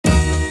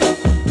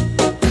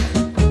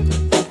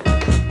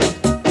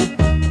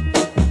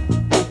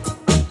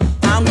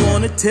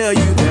tell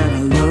you that I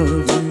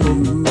love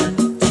you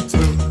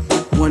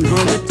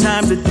 100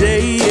 times a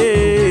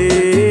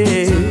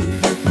day.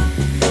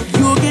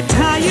 You'll get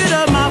tired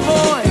of my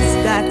voice,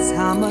 that's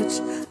how much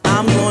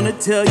I'm gonna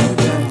tell you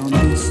that I'll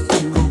miss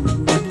you.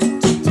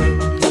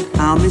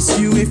 I'll miss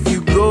you if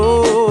you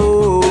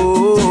go.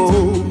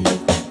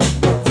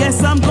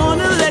 Yes, I'm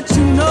gonna let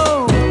you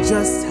know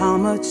just how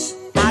much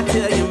I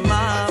tell you,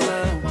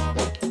 mama.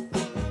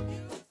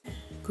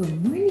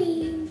 Good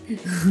morning.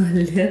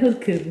 Hello,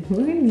 good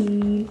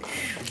morning.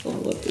 Oh,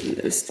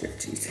 hello,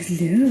 stretches.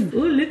 Hello.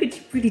 Oh, look at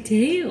your pretty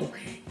tail.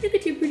 Look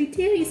at your pretty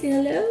tail. You say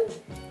hello?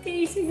 Can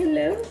you say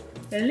hello?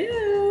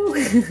 Hello.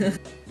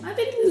 Hi,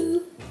 baby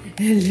boo.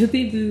 Hello,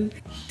 baby boo.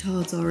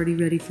 Todd's already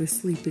ready for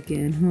sleep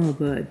again, huh,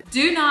 bud?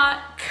 Do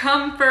not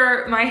come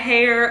for my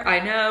hair. I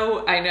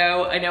know.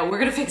 We're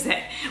gonna fix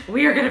it.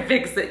 We are gonna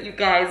fix it, you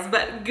guys.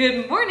 But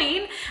good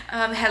morning.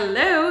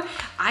 Hello.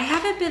 I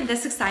haven't been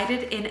this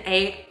excited in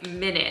a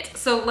minute.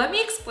 So let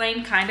me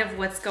explain kind of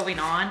what's going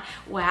on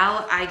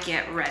while I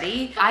get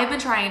ready. I've been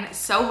trying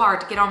so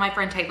hard to get on my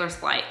friend Taylor's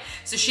flight.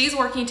 So she's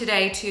working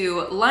today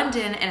to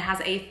London and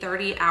has a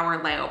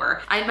 30-hour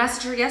layover. I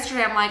messaged her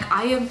yesterday. I'm like,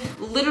 I am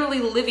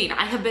literally living.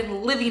 I have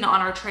been living on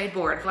our trade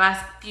board the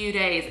last few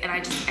days, and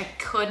I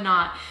could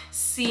not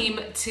seem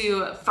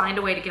to find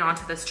a way to get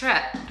onto this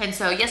trip. And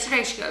so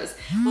yesterday she goes,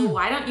 well,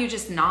 why don't you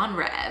just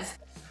non-rev?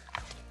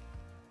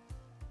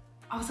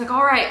 I was like,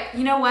 all right,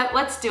 you know what?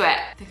 Let's do it.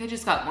 I think I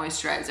just got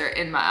moisturizer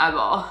in my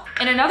eyeball.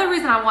 And another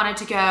reason I wanted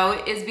to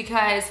go is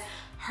because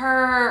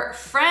her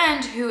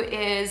friend who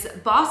is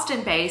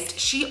Boston based,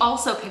 she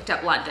also picked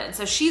up London.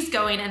 So she's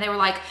going and they were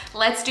like,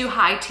 let's do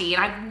high tea.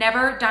 And I've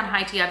never done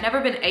high tea. I've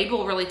never been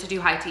able really to do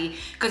high tea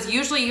because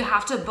usually you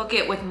have to book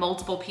it with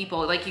multiple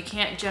people. Like you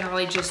can't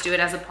generally just do it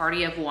as a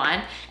party of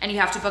one and you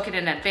have to book it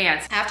in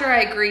advance. After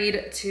I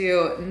agreed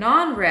to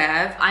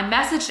non-rev, I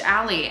messaged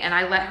Allie and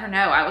I let her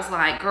know. I was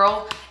like,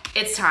 girl,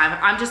 it's time.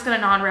 I'm just gonna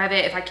non-rev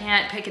it. If I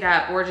can't pick it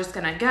up, we're just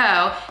gonna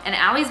go. And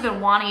Allie's been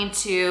wanting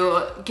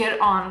to get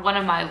on one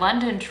of my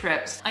London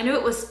trips. I knew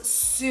it was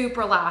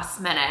super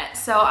last minute.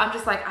 So I'm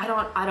just like, I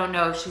don't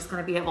know if she's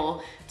gonna be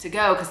able to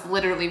go because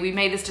literally we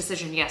made this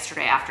decision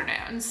yesterday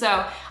afternoon.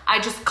 So I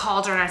just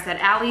called her and I said,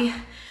 Allie,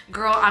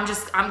 girl, I'm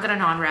gonna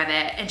non-rev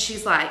it. And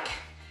she's like,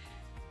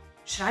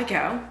 should I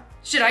go?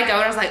 Should I go?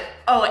 And I was like,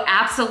 oh,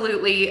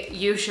 absolutely,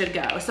 you should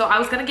go. So I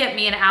was gonna get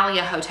me and Allie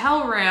a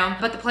hotel room,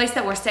 but the place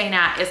that we're staying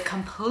at is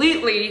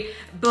completely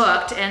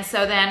booked. And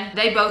so then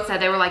they both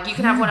said, they were like, you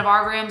can have one of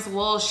our rooms,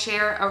 we'll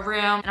share a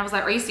room. And I was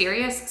like, are you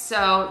serious?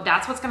 So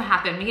that's what's gonna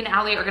happen. Me and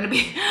Allie are gonna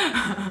be,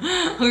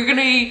 we're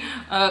gonna be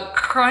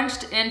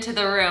crunched into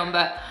the room,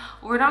 but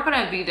we're not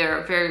gonna be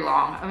there very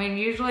long. I mean,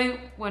 usually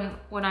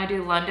when I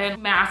do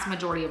London, mass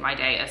majority of my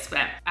day is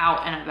spent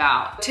out and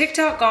about.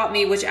 TikTok got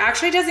me, which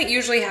actually doesn't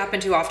usually happen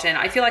too often.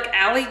 I feel like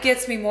Allie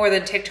gets me more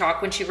than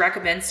TikTok when she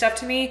recommends stuff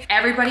to me.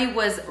 Everybody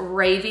was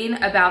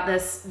raving about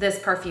this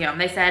perfume.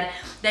 They said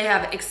they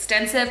have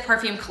extensive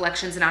perfume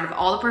collections and out of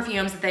all the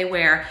perfumes that they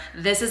wear,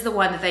 this is the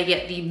one that they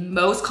get the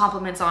most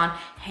compliments on,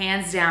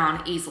 hands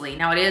down, easily.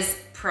 Now it is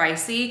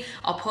pricey.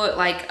 I'll put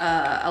like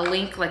a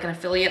link, like an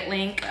affiliate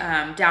link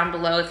down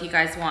below if you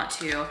guys want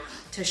to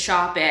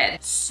shop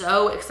it.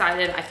 So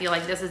excited. I feel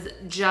like this is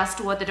just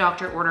what the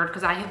doctor ordered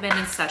because I have been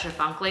in such a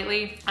funk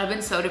lately. I've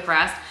been so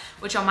depressed,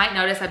 which y'all might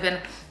notice I've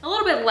been a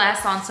little bit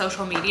less on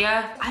social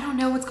media. I don't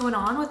know what's going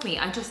on with me.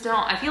 I just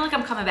don't. I feel like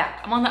I'm coming back.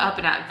 I'm on the up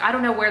and up. I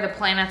don't know where the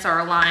planets are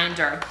aligned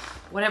or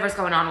whatever's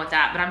going on with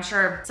that, but I'm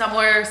sure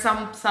somewhere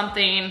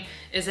something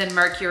is in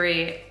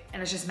Mercury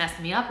and it's just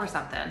messing me up or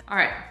something. All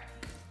right.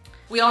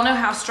 We all know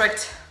how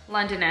strict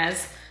London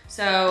is.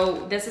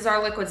 So this is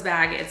our liquids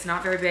bag. It's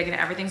not very big and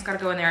everything's gotta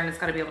go in there and it's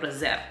gotta be able to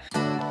zip.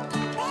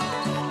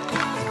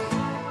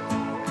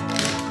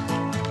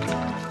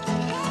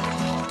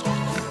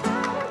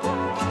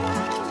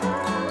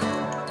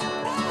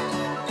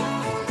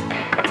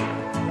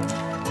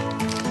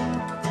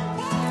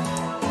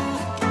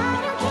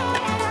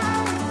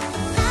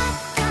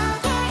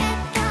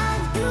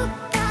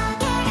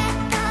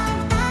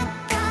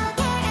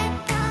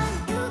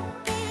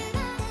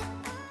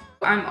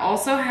 I'm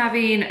also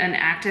having an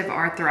active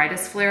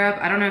arthritis flare-up.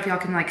 I don't know if y'all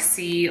can like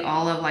see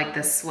all of like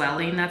the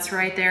swelling that's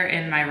right there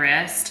in my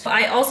wrist.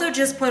 I also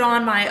just put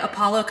on my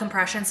Apollo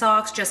compression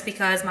socks just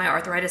because my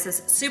arthritis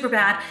is super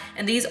bad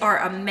and these are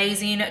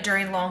amazing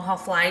during long haul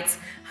flights.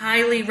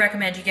 Highly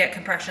recommend you get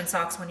compression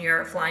socks when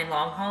you're flying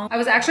long haul. I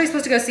was actually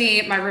supposed to go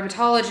see my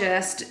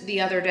rheumatologist the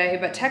other day,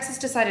 but Texas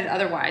decided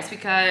otherwise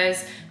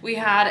because we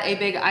had a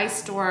big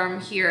ice storm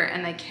here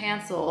and they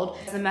canceled.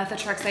 The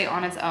methotrexate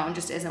on its own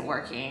just isn't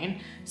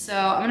working. So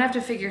I'm gonna have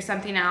to figure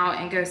something out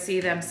and go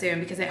see them soon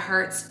because it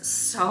hurts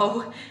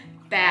so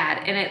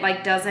bad and it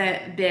like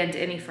doesn't bend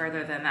any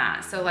further than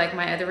that. So like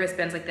my other wrist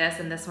bends like this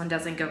and this one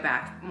doesn't go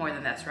back more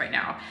than this right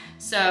now.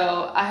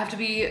 So I have to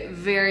be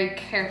very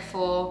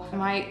careful. I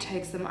might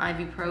take some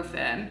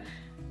ibuprofen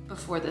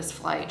before this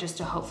flight just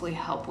to hopefully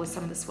help with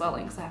some of the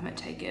swelling because I haven't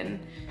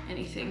taken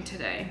anything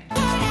today.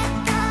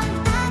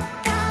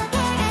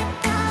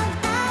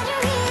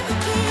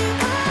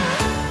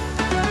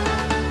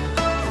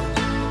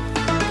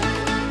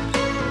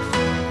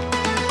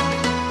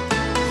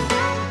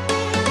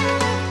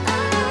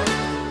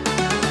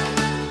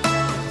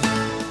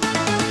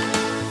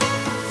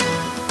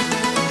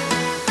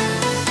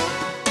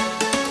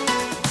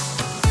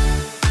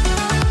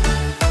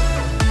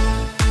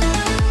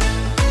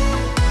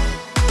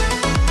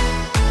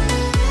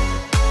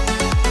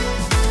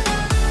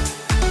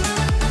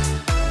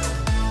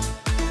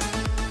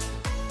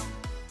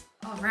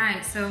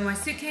 so my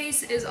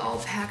suitcase is all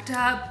packed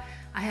up.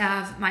 I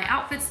have my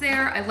outfits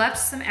there. I left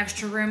some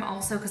extra room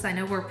also because I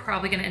know we're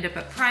probably gonna end up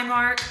at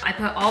Primark. I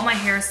put all my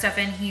hair stuff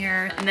in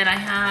here. And then I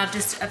have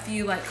just a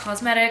few like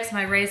cosmetics,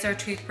 my razor,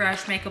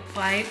 toothbrush, makeup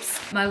wipes,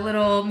 my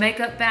little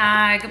makeup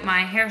bag,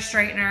 my hair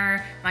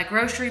straightener, my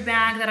grocery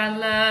bag that I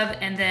love,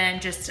 and then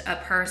just a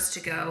purse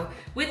to go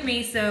with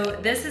me. So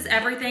this is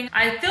everything.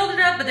 I filled it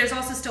up, but there's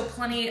also still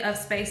plenty of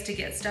space to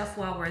get stuff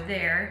while we're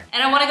there.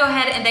 And I wanna go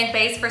ahead and thank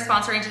Base for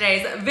sponsoring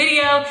today's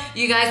video.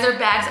 You guys, their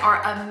bags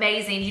are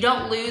amazing. You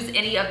don't lose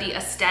any of the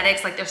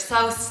aesthetics. Like, they're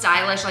so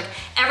stylish. Like,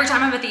 every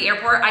time I'm at the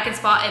airport, I can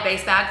spot a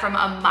Base bag from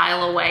a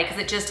mile away because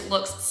it just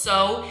looks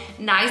so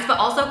nice, but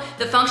also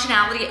the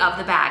functionality of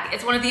the bag.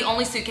 It's one of the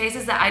only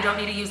suitcases that I don't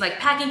need to use like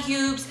packing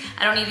cubes.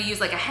 I don't need to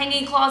use like a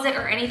hanging closet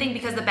or anything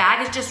because the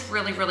bag is just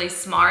really, really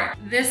smart.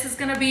 This is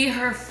gonna be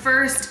her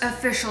first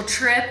official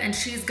trip and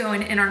she's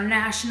going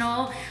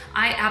international.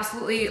 I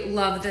absolutely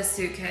love this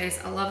suitcase.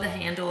 I love the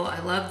handle. I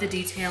love the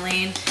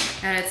detailing,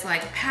 that it's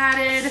like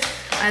padded.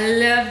 I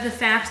love the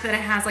fact that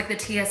it has like the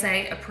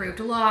TSA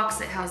approved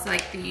locks. It has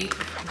like the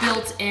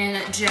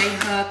built-in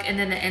J-hook, and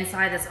then the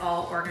inside that's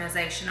all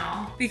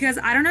organizational. Because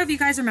I don't know if you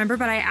guys remember,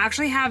 but I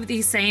actually have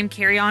the same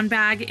carry-on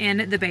bag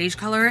in the beige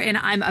color and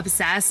I'm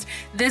obsessed.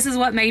 This is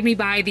what made me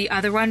buy the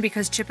other one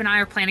because Chip and I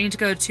are planning to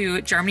go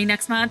to Germany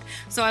next month.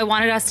 So I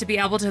wanted us to be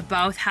able to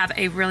both have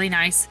a really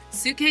nice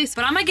suitcase,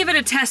 but I'm gonna give it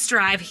a test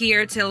drive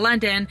here to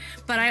London.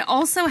 But I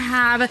also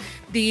have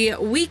the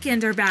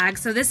Weekender bag.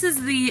 So this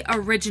is the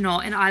original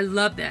and I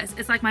love this.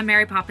 It's like my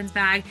Mary Poppins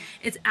bag.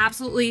 It's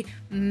absolutely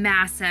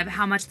massive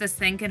how much this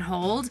thing can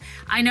hold.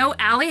 I know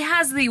Allie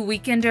has the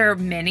Weekender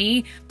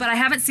mini, but I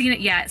haven't seen it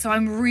yet. So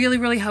I'm really,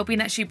 really hoping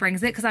that she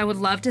brings it because I would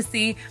love to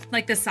see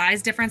like the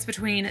size difference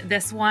between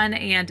this one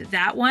and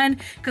that one,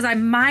 because I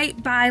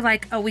might buy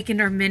like a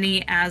Weekender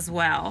mini as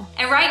well.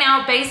 And right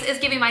now, Base is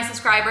giving my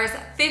subscribers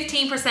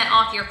 15%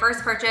 off your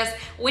first purchase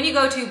when you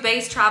go to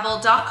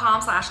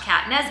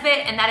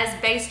basetravel.com/catnesbitt, and that is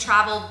Base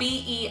Travel,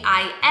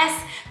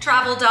 B-E-I-S,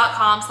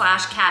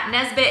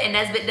 travel.com/catnesbitt, and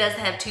Nesbitt does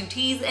have 2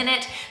 T's in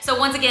it. So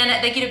once again,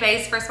 thank you to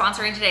Base for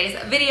sponsoring today's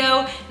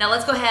video. Now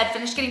let's go ahead,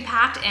 finish getting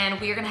packed, and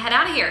we are gonna head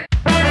out of here.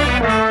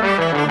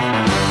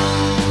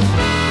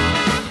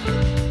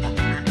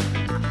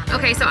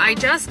 Okay, so I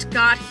just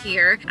got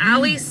here.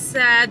 Allie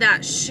said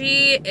that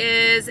she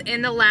is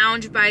in the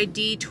lounge by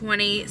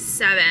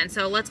D27.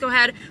 So let's go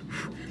ahead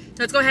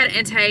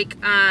and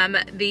take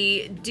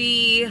the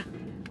D,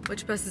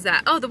 which bus is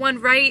that? Oh, the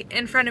one right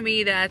in front of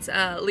me that's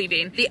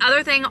leaving. The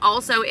other thing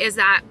also is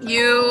that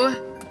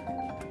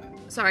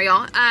sorry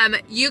y'all,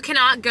 you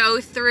cannot go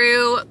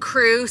through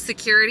crew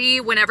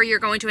security whenever you're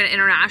going to an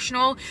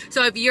international.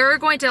 So if you're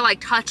going to like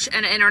touch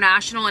an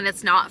international and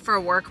it's not for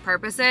work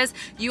purposes,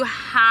 you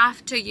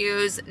have to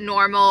use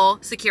normal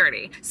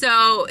security.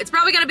 So it's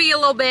probably gonna be a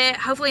little bit,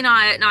 hopefully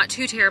not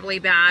too terribly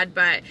bad,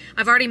 but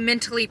I've already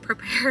mentally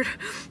prepared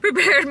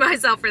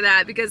myself for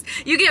that because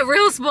you get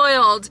real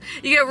spoiled.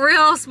 You get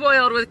real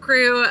spoiled with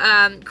crew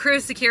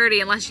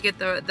security unless you get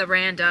the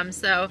random.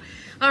 So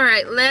all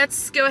right,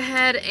 let's go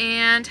ahead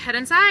and head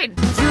inside.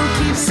 You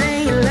keep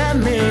saying you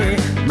love me,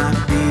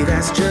 might be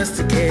that's just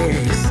the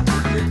case.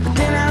 But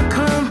then how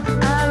come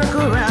I look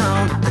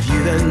around, of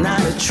you there's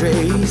not a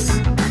trace.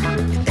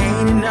 It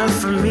ain't enough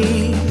for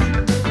me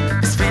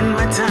to spend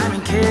my time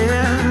and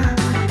care.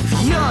 If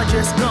you're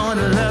just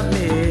gonna love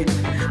me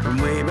from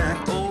way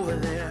back over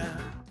there.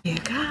 You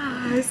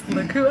guys,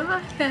 look who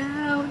I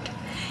found.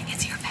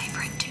 It's your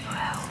favorite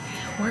duo.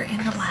 We're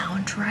in the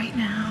lounge right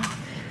now.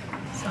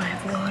 So I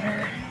have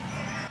water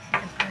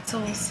and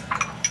pretzels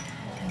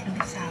and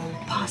then salad,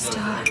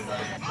 pasta.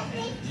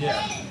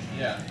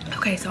 Yeah.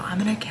 Okay, so I'm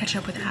gonna catch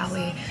up with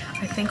Allie.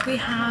 I think we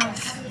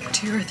have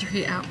 2 or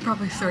 3 hours,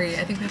 probably 3.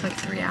 I think we have like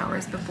 3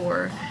 hours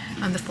before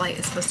the flight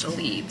is supposed to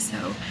leave.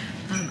 So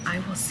I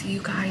will see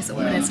you guys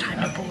when it's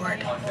time to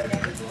board.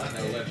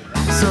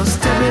 So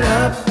step it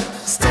up,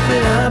 step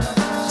it up,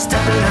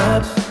 step it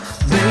up.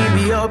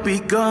 Baby, I'll be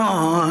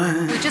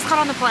gone. We just got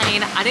on the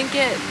plane. I didn't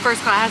get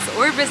first class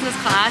or business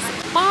class,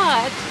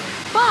 but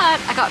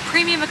I got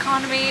premium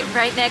economy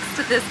right next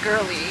to this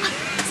girlie.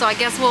 So I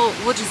guess we'll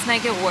just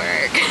make it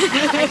work.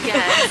 I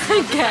guess.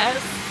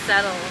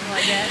 Settle,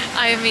 I guess.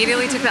 I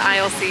immediately took the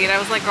aisle seat. I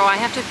was like, girl, I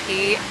have to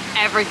pee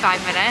every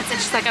 5 minutes.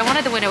 And she's like, I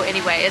wanted the window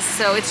anyways,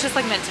 so it's just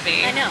like meant to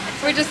be. I know.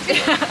 We're just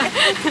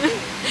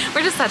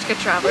such good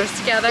travelers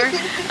together.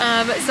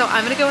 So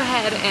I'm gonna go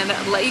ahead and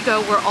let you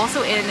go. We're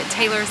also in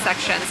Taylor's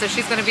section, so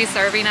she's gonna be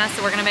serving us.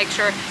 So we're gonna make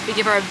sure we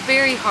give her a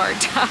very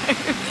hard time.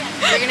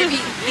 We're gonna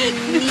be the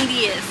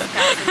neediest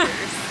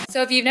passengers.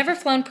 So if you've never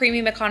flown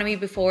premium economy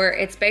before,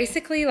 it's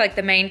basically like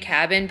the main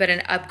cabin, but an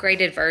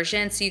upgraded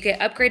version. So you get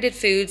upgraded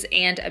foods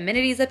and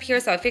amenities up here.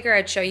 So I figure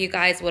I'd show you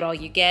guys what all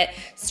you get,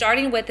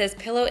 starting with this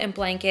pillow and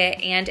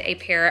blanket and a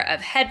pair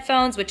of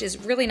headphones, which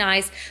is really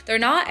nice. They're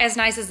not as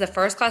nice as the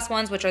first class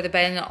ones, which are the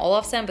Bang &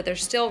 Olufsen, but they're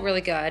still really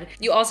good.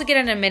 You also get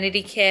an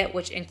amenity kit,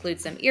 which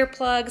includes some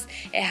earplugs.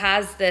 It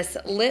has this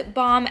lip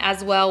balm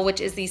as well, which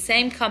is the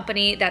same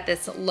company that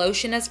this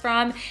lotion is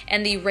from,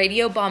 and the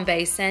Radio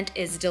Bombay scent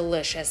is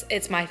delicious.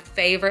 It's my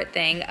favorite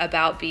thing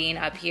about being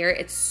up here.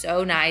 It's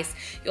so nice.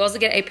 You also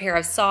get a pair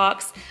of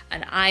socks,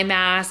 an eye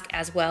mask,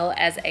 as well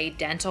as a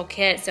dental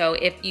kit. So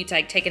if you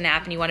take a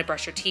nap and you want to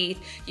brush your teeth,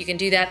 you can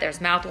do that. There's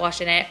mouthwash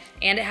in it,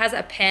 and it has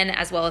a pen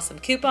as well as some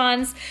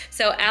coupons.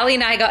 So Allie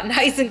and I got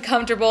nice and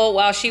comfortable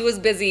while she was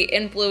busy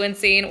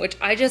influencing, which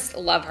I just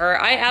love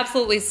her. I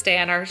absolutely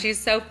stan her. She's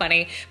so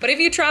funny. But if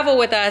you travel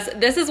with us,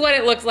 this is what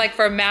it looks like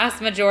for a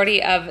mass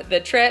majority of the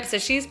trip. So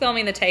she's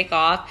filming the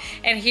takeoff,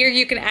 and here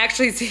you can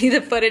actually see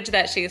the footage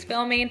that she's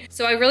filming.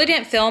 So I really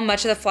didn't film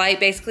much of the flight,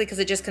 basically because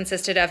it just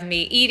consisted of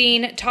me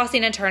eating,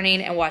 tossing and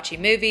turning, and watching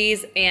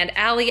movies, and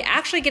Allie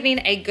actually getting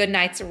a good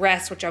night's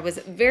rest, which I was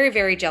very,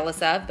 very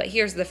jealous of. But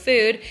here's the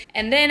food.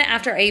 And then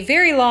after a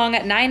very long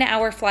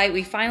 9-hour flight,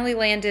 we finally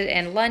landed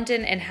in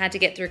London and had to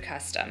get through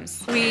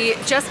customs. We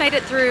just made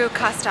it through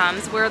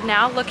customs. We're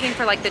now looking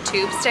for like the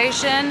tube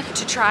station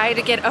to try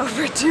to get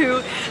over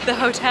to the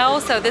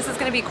hotel. So this is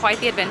gonna be quite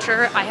the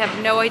adventure. I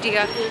have no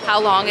idea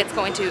how long it's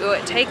going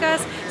to take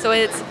us. So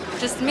it's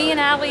just me and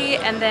Allie,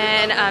 and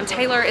then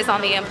Taylor is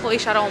on the employee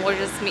shuttle, and we'll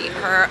just meet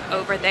her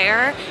over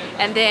there.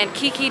 And then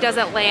Kiki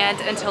doesn't land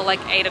until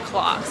like 8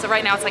 o'clock. So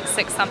right now it's like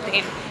 6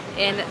 something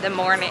in the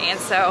morning. And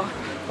so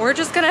we're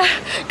just gonna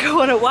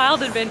go on a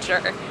wild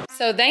adventure.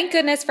 So thank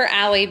goodness for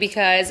Allie,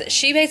 because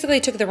she basically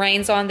took the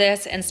reins on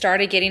this and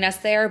started getting us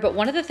there. But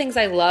one of the things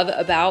I love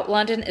about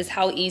London is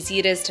how easy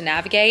it is to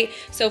navigate.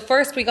 So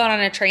first we got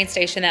on a train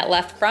station that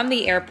left from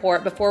the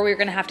airport before we were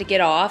gonna have to get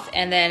off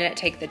and then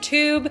take the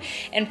tube.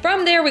 And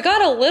from there we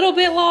got a little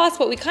bit lost,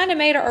 but we kind of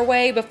made our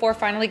way before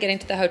finally getting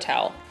to the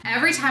hotel.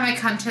 Every time I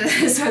come to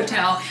this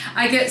hotel,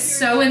 I get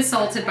so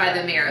insulted by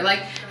the mirror.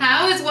 Like,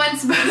 how is one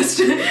supposed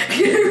to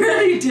get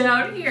ready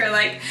down here?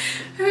 Like,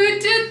 who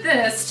did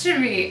this to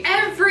me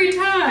every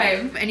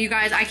time? And you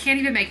guys, I can't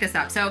even make this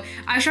up. So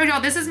I showed y'all,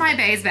 this is my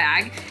base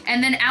bag.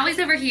 And then Allie's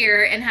over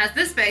here and has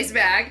this base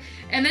bag.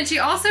 And then she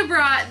also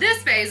brought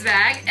this base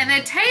bag, and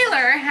then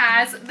Taylor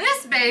has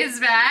this base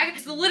bag.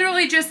 It's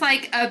literally just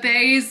like a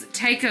base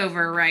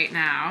takeover right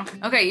now.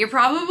 Okay, you're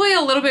probably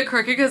a little bit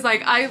crooked because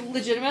like I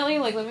legitimately,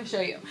 like let me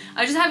show you.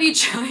 I just have you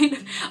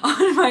chilling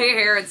on my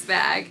Harrods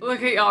bag.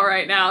 Look at y'all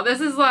right now.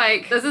 This is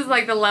like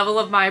the level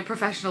of my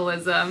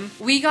professionalism.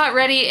 We got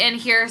ready in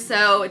here,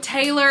 so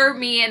Taylor,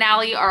 me, and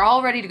Allie are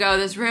all ready to go.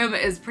 This room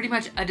is pretty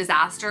much a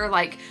disaster.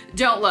 Like,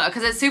 don't look,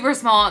 because it's super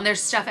small and there's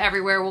stuff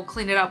everywhere. We'll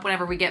clean it up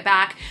whenever we get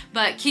back.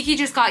 But Kiki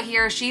just got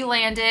here, she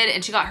landed,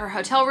 and she got her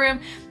hotel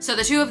room. So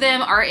the two of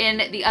them are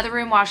in the other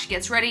room while she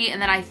gets ready.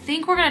 And then I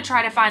think we're gonna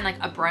try to find like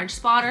a brunch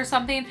spot or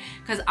something,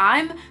 because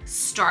I'm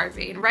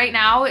starving. Right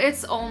now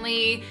it's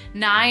only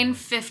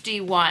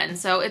 9:51,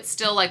 so it's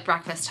still like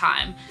breakfast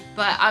time.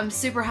 But I'm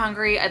super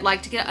hungry. I'd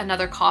like to get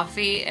another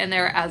coffee in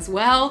there as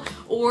well,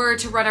 or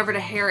to run over to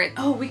Harrods.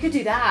 Oh, we could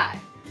do that.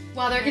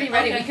 While they're getting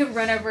ready, we could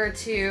run over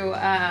to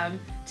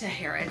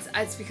Harrods.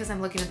 It's because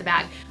I'm looking at the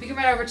bag. We can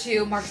run over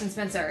to Marks &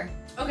 Spencer.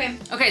 Okay.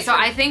 Okay, so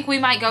I think we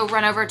might go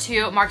run over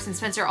to Marks &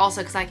 Spencer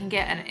also, because I can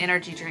get an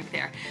energy drink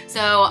there.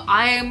 So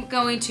I'm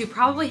going to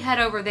probably head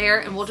over there,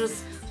 and we'll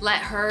just let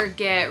her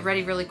get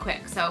ready really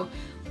quick. So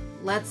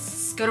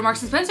let's go to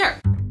Marks & Spencer.